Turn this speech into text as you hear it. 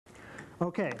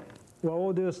Okay, well, what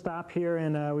we'll do is stop here,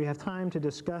 and we have time to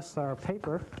discuss our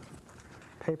paper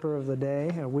of the day,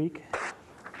 a week.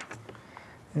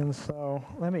 And so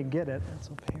let me get it. It's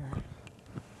up here.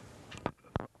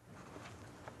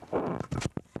 Can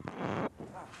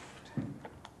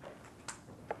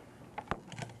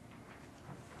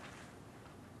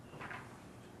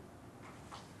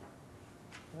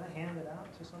I hand it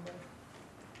out to somebody?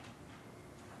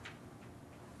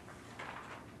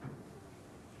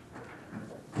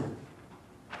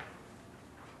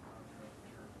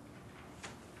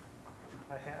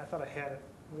 I thought I had it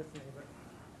with me, but...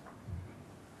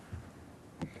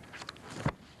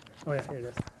 Oh yeah, here it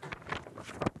is.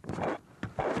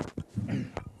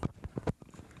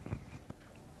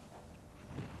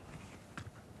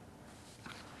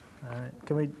 All right,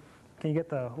 can you get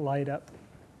the light up,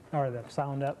 or the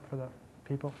sound up for the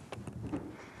people?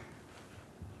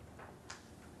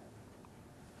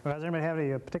 Well, does anybody have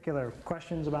any particular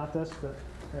questions about this that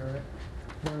they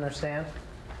don't understand?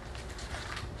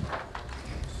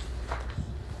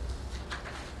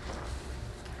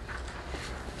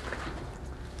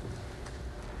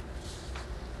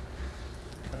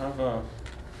 I have a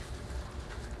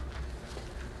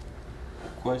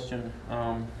question.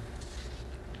 On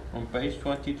page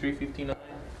 2359,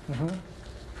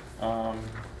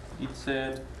 it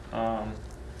said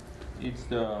it's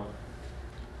the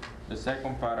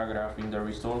second paragraph in the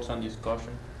results and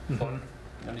discussion,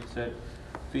 and it said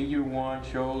figure 1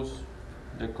 shows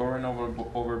the current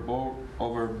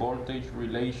over voltage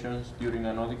relations during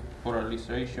anodic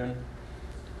polarization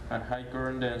at high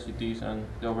current densities, and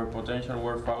the overpotential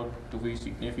were found to be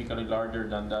significantly larger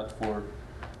than that for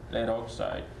lead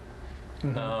oxide.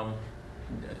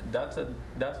 That's a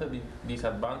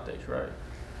disadvantage, right?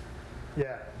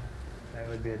 Yeah, that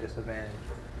would be a disadvantage.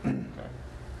 Okay.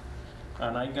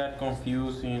 And I got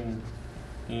confused in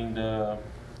the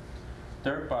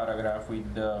third paragraph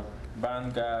with the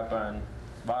band gap and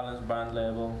valence band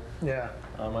level. Yeah.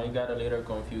 I got a little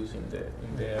confused in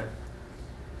there.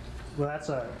 Well, that's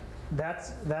a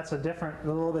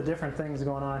little bit different things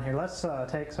going on here. Let's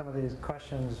take some of these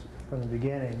questions from the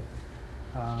beginning.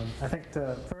 I think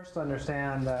to first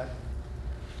understand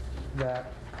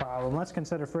that problem, let's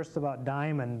consider first about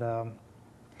diamond.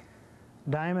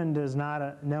 Diamond is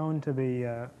not known to be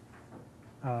a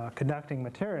conducting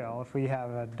material. If we have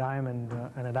a diamond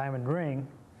and a diamond ring,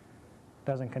 it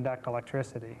doesn't conduct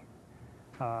electricity.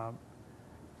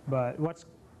 But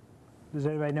does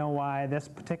anybody know why this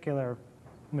particular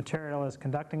material is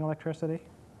conducting electricity?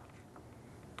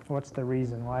 What's the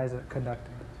reason? Why is it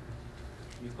conducting?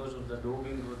 Because of the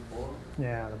doping with boron?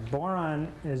 Yeah, the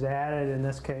boron is added in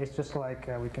this case, just like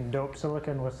we can dope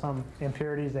silicon with some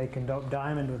impurities, they can dope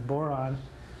diamond with boron.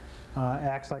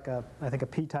 Acts like I think a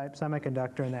p-type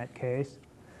semiconductor in that case.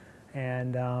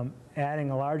 And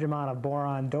adding a large amount of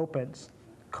boron dopants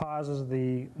causes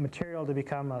the material to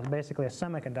become basically a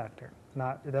semiconductor.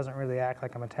 It doesn't really act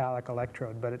like a metallic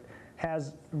electrode, but it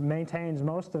maintains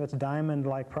most of its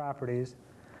diamond-like properties,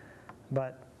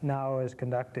 but now is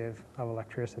conductive of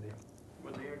electricity.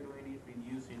 What they are doing is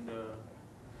reducing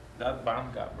that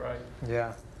band gap, right?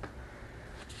 Yeah.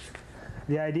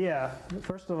 The idea,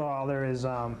 first of all, there is,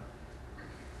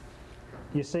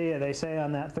 you see, they say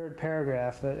on that third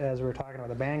paragraph, that as we were talking about,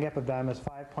 the band gap of diamond is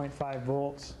 5.5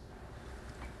 volts.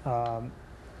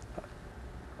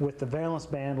 With the valence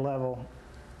band level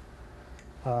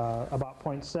about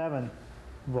 0.7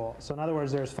 volts. So in other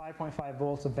words, there's 5.5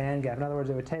 volts of band gap. In other words,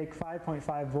 it would take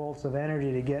 5.5 volts of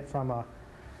energy to get from an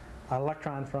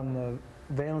electron from the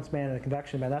valence band to the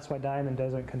conduction band. That's why diamond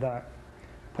doesn't conduct.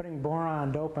 Putting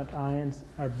boron dopant ions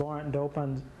or boron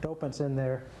dopants in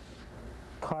there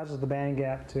causes the band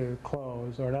gap to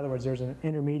close, or in other words, there's an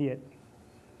intermediate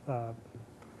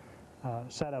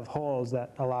set of holes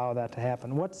that allow that to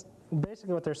happen.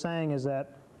 Basically what they're saying is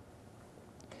that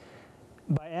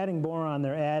by adding boron,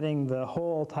 they're adding the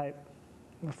hole type.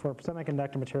 For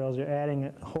semiconductor materials, you're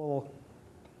adding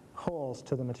holes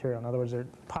to the material. In other words, they're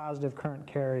positive current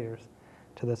carriers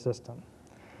to the system.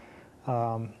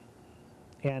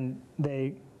 And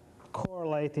they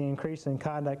correlate the increase in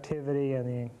conductivity and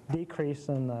the decrease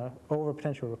in the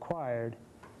overpotential required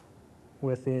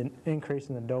with the increase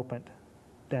in the dopant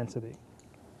density.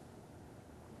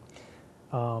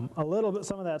 Some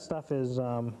of that stuff is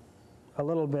a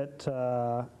little bit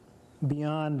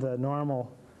beyond the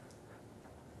normal,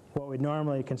 what we'd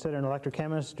normally consider in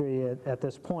electrochemistry at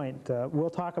this point. We'll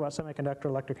talk about semiconductor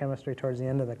electrochemistry towards the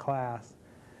end of the class,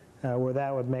 where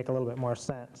that would make a little bit more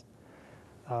sense.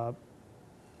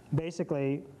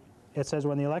 Basically, it says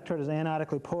when the electrode is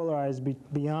anodically polarized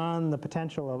beyond the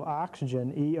potential of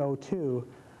oxygen, EO2,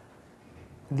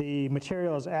 the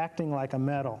material is acting like a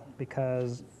metal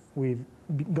because we've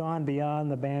gone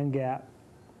beyond the band gap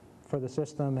for the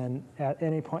system, and at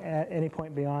any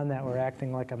point beyond that, we're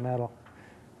acting like a metal.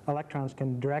 Electrons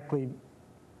can directly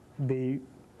be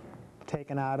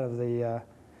taken out of the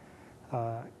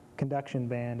conduction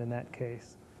band in that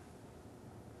case.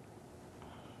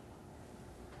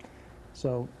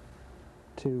 So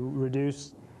to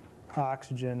reduce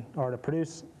oxygen, or to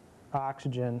produce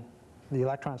oxygen, the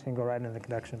electrons can go right into the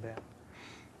conduction band.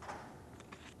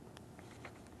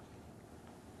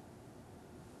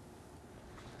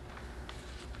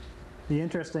 I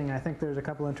think there's a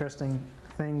couple interesting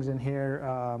things in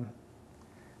here.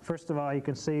 First of all, you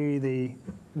can see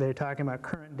they're talking about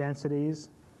current densities,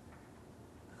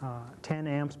 10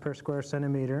 amps per square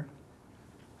centimeter.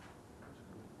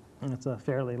 And it's a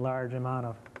fairly large amount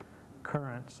of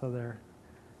current,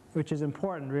 which is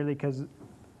important really because,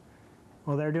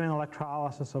 well, they're doing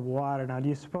electrolysis of water. Now, do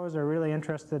you suppose they're really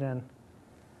interested in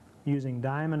using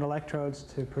diamond electrodes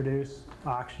to produce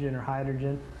oxygen or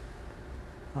hydrogen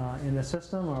in the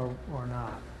system, or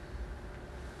not?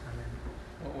 I mean,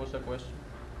 What was the question?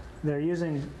 they're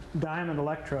using diamond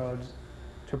electrodes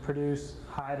to produce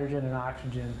hydrogen and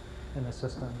oxygen in the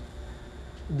system.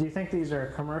 Do you think these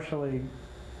are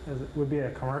would be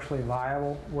a commercially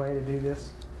viable way to do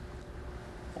this?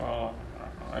 Well,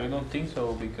 I don't think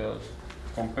so, because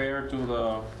compared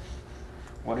to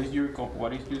what is used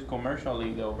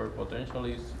commercially, the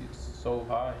overpotential is so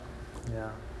high. Yeah.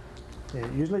 They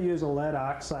usually use a lead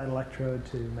oxide electrode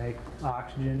to make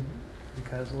oxygen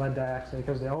because the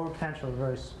overpotential is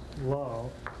very low.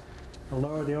 The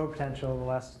lower the overpotential, the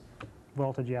less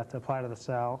voltage you have to apply to the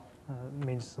cell. It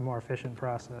means it's a more efficient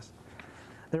process.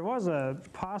 There was a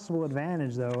possible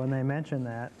advantage, though, and they mentioned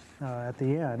that at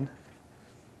the end.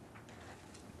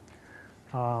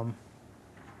 I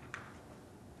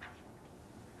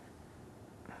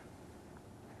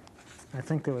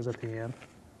think it was at the end.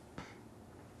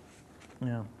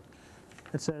 Yeah.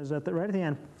 It says right at the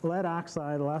end, lead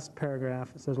oxide, the last paragraph,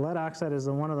 it says lead oxide is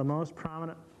one of the most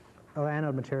prominent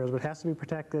anode materials, but it has to be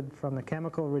protected from the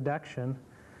chemical reduction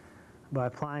by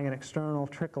applying an external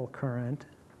trickle current.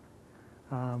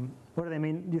 What do they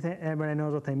mean? Do you think everybody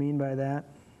knows what they mean by that?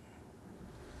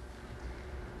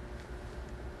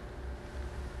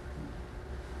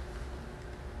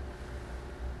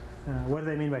 What do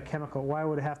they mean by chemical? Why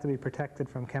would it have to be protected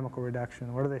from chemical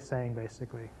reduction? What are they saying,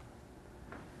 basically?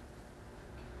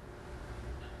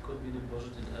 Could be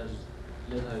deposited as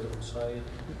lead hydroxide.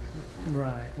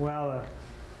 Right. Well,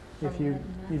 if you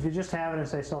just have it and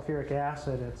say sulfuric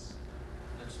acid,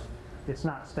 it's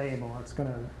not stable. It's going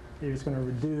to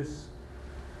reduce.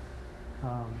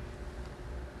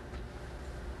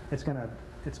 It's going to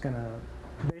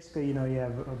basically, you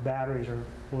have batteries or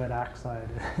lead oxide,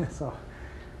 so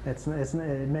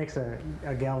it makes a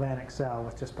galvanic cell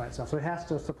with just by itself. So it has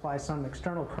to supply some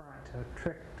external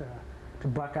current to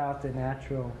buck out the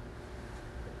natural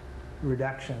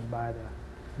reduction by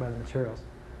the materials.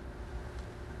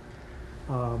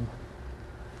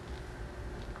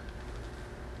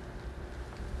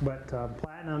 But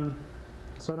platinum,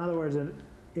 so in other words,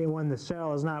 when the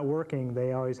cell is not working,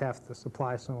 they always have to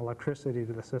supply some electricity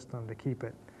to the system to keep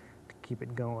it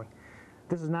going.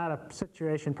 This is not a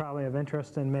situation probably of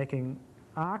interest in making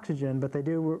oxygen, but they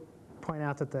do point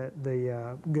out that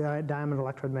the diamond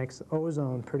electrode makes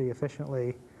ozone pretty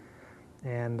efficiently.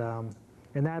 And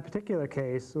in that particular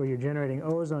case, where you're generating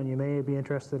ozone, you may be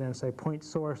interested in, say, point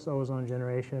source ozone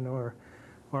generation or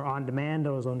on-demand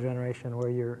ozone generation, where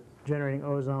you're generating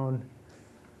ozone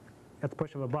at the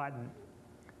push of a button.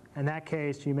 In that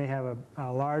case, you may have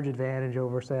a large advantage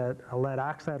over, say, a lead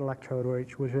oxide electrode,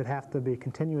 which would have to be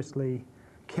continuously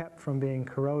kept from being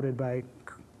corroded by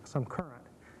some current.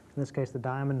 In this case, the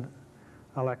diamond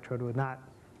electrode would not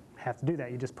have to do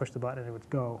that. You just push the button and it would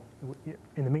go.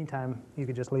 In the meantime, you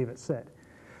could just leave it sit.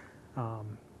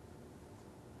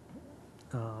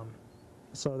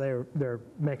 So they're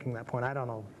making that point. I don't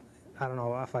know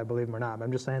if I believe them or not, but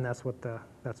I'm just saying that's what they're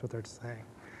saying.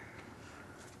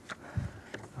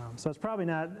 So it's probably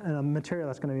not a material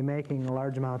that's going to be making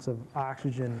large amounts of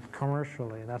oxygen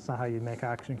commercially. That's not how you make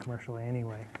oxygen commercially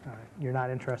anyway. You're not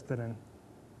interested in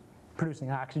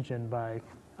producing oxygen by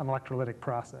an electrolytic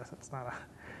process. It's not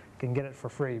you can get it for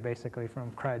free, basically,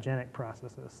 from cryogenic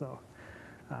processes. So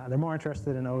they're more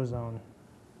interested in ozone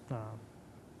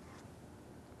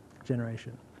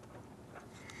generation.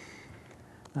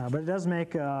 But it does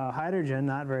make hydrogen,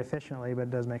 not very efficiently, but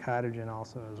it does make hydrogen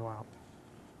also as well.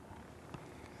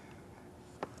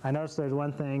 I noticed there's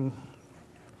a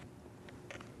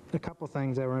couple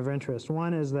things that were of interest.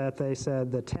 One is that they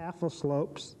said the taffel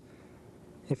slopes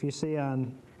if you see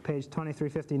on page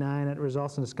 2359, it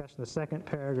results in discussion of the second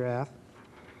paragraph.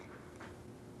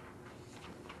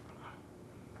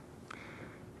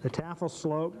 The taffel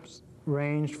slopes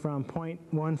ranged from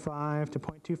 0.15 to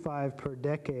 0.25 per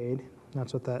decade.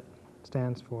 That's what that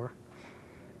stands for.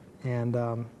 And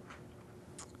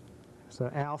so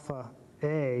alpha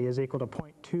A is equal to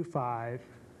 0.25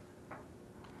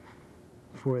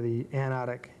 for the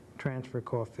anodic transfer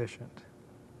coefficient.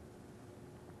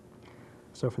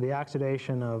 So for the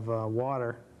oxidation of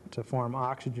water to form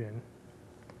oxygen,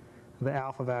 the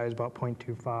alpha value is about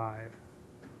 0.25.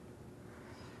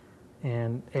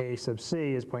 And A sub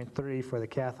C is 0.3 for the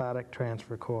cathodic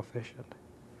transfer coefficient.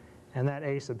 And that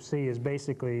A sub C is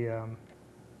basically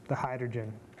the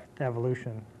hydrogen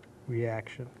evolution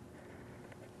reaction.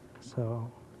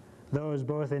 So those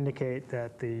both indicate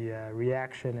that the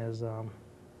reaction is,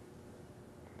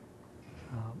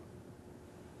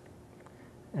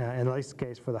 in this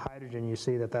case for the hydrogen, you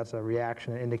see that that's a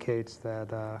reaction that indicates that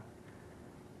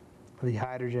the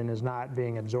hydrogen is not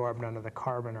being absorbed under the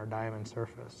carbon or diamond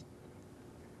surface.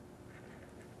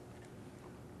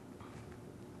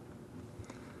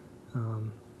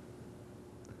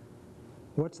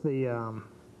 What's the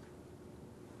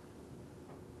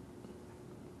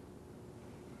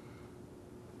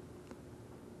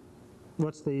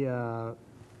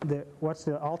what's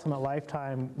the ultimate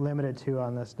lifetime limited to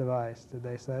on this device, did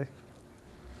they say?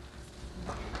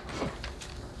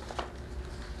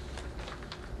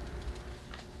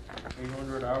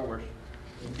 800 hours.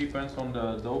 It depends on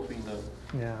the doping level.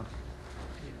 Yeah.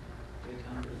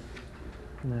 850.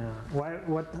 Yeah.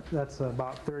 That's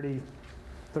about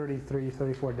 33,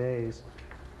 34 days.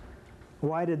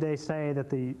 Why did they say that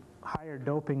the higher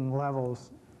doping levels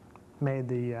made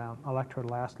the electrode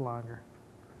last longer?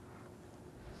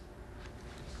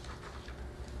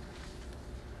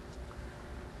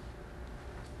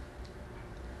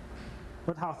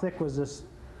 How thick was this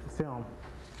film?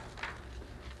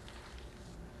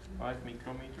 5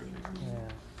 micrometers. Yeah.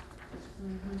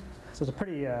 So it's a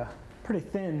pretty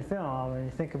thin film. When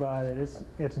you think about it,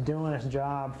 it's doing its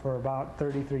job for about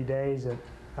 33 days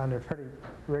under pretty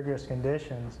rigorous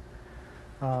conditions.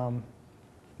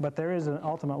 But there is an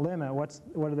ultimate limit. What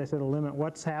do they say the limit?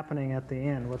 What's happening at the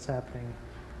end? What's happening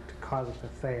to cause it to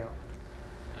fail?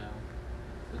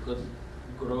 It could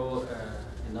grow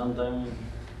a non-diamond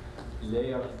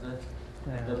layer of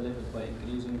that level by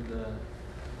increasing the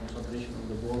concentration of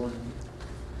the boron,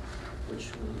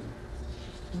 which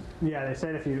will. Yeah, they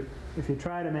said if you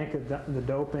try to make the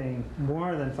doping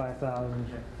more than 5,000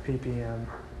 ppm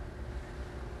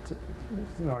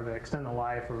in order to extend the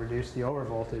life or reduce the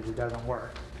overvoltage, it doesn't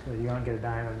work. So you don't get a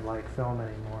diamond-like film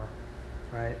anymore,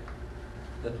 right?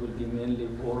 That will be mainly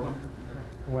boron.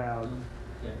 Well,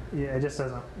 yeah, it just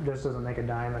doesn't make a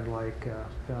diamond-like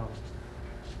film.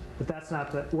 But that's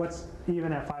not what's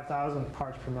even at 5,000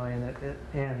 parts per million. It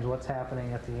ends. What's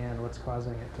happening at the end? What's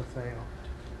causing it to fail?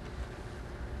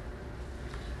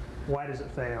 Why does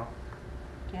it fail?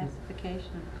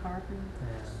 Gasification of carbon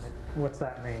And what's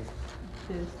that mean?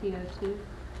 to CO2.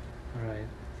 Right.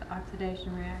 It's an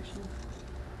oxidation reaction.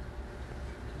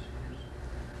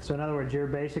 So in other words, you're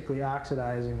basically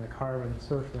oxidizing the carbon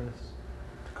surface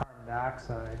to carbon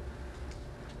dioxide.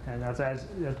 And that's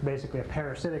basically a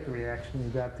parasitic reaction.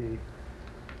 You've got the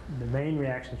main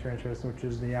reaction to your interest, which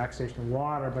is the oxidation of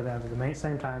water, but at the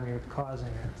same time you're causing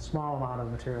a small amount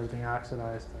of materials being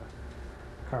oxidized to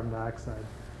carbon dioxide.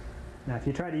 Now if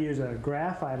you try to use a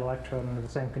graphite electrode under the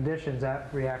same conditions,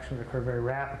 that reaction would occur very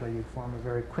rapidly. You'd form it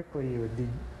very quickly. You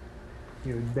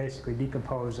would basically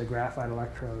decompose a graphite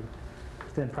electrode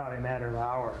within probably a matter of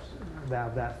hours of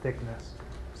that thickness.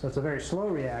 So it's a very slow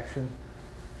reaction.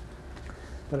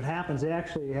 But it happens, they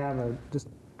actually just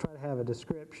try to have a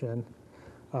description.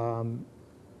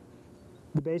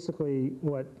 Basically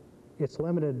what it's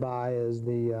limited by is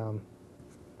the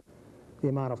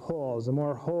amount of holes. The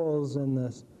more holes in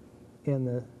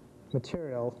the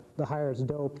material, the higher it's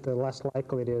doped, the less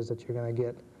likely it is that you're going to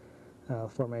get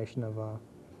formation of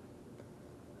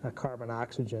a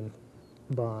carbon-oxygen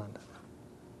bond.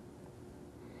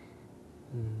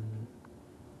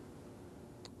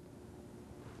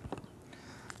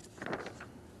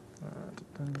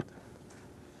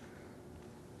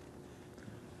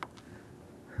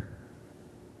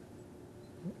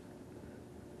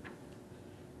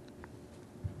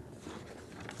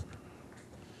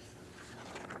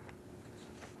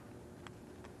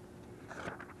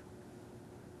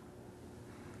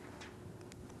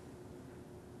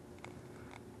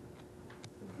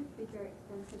 Be very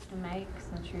expensive to make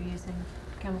since you're using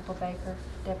chemical vapor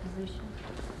deposition.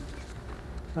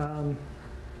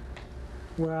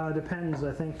 Well, it depends,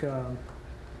 I think,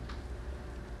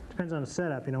 depends on the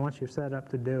setup. You know, once you're set up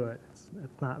to do it,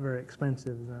 it's not very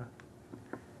expensive.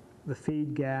 The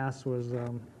feed gas was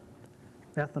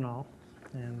ethanol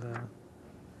and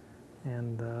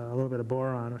a little bit of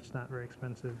boron, which is not very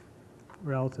expensive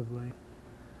relatively.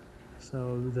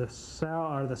 So the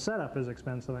setup is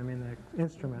expensive. I mean, the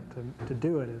instrument to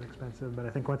do it is expensive, but I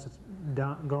think once it's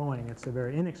going, it's a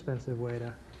very inexpensive way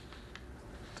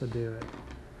to do it.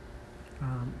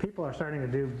 People are starting to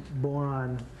do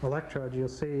boron electrodes. You'll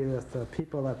see that the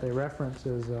people that they reference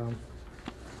is a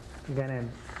guy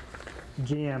named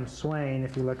G.M. Swain.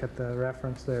 If you look at the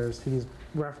reference, he's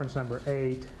reference number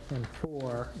 8 and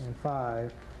 4 and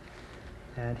 5,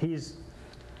 and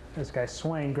this guy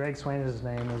Swain, Greg Swain is his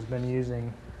name, has been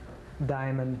using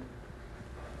diamond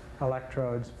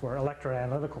electrodes for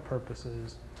electroanalytical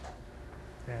purposes,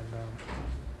 and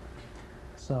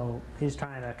so he's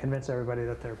trying to convince everybody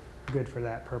that they're good for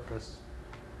that purpose,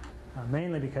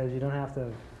 mainly because you don't have to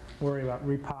worry about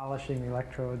repolishing the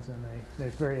electrodes, and they're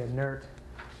very inert.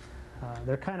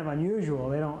 They're kind of unusual.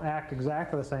 They don't act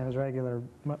exactly the same as regular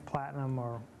platinum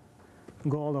or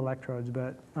gold electrodes,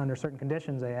 but under certain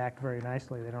conditions they act very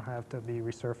nicely. They don't have to be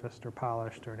resurfaced or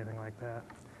polished or anything like that.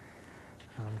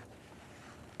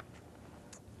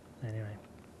 Anyway,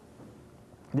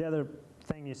 the other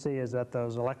thing you see is that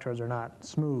those electrodes are not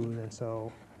smooth, and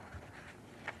so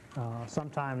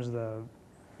sometimes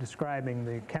describing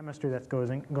the chemistry that's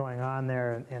going on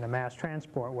there in a mass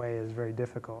transport way is very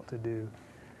difficult to do,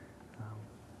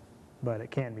 but it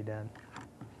can be done.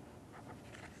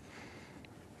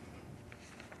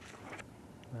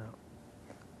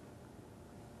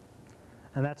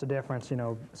 And that's a difference. You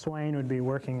know, Swain would be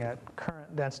working at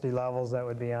current density levels that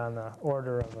would be on the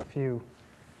order of a few,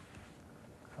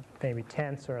 maybe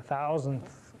tenths or 1,000th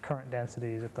current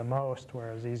densities at the most,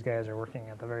 whereas these guys are working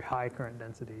at the very high current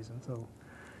densities. And so,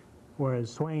 whereas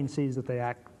Swain sees that they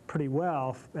act pretty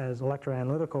well as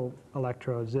electroanalytical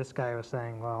electrodes, this guy was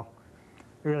saying, well,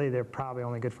 really they're probably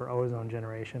only good for ozone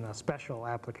generation, a special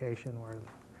application where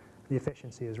the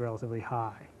efficiency is relatively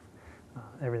high.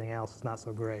 Everything else is not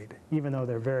so great. Even though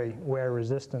they're very wear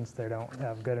resistant, they don't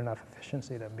have good enough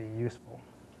efficiency to be useful.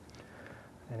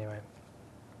 Anyway,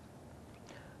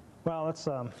 well, let's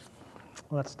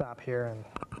stop here, and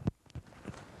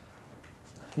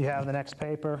you have the next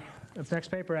paper. The next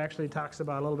paper actually talks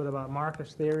about a little bit about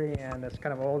Marcus theory, and it's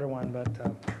kind of an older one, but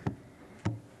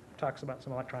talks about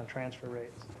some electron transfer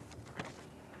rates.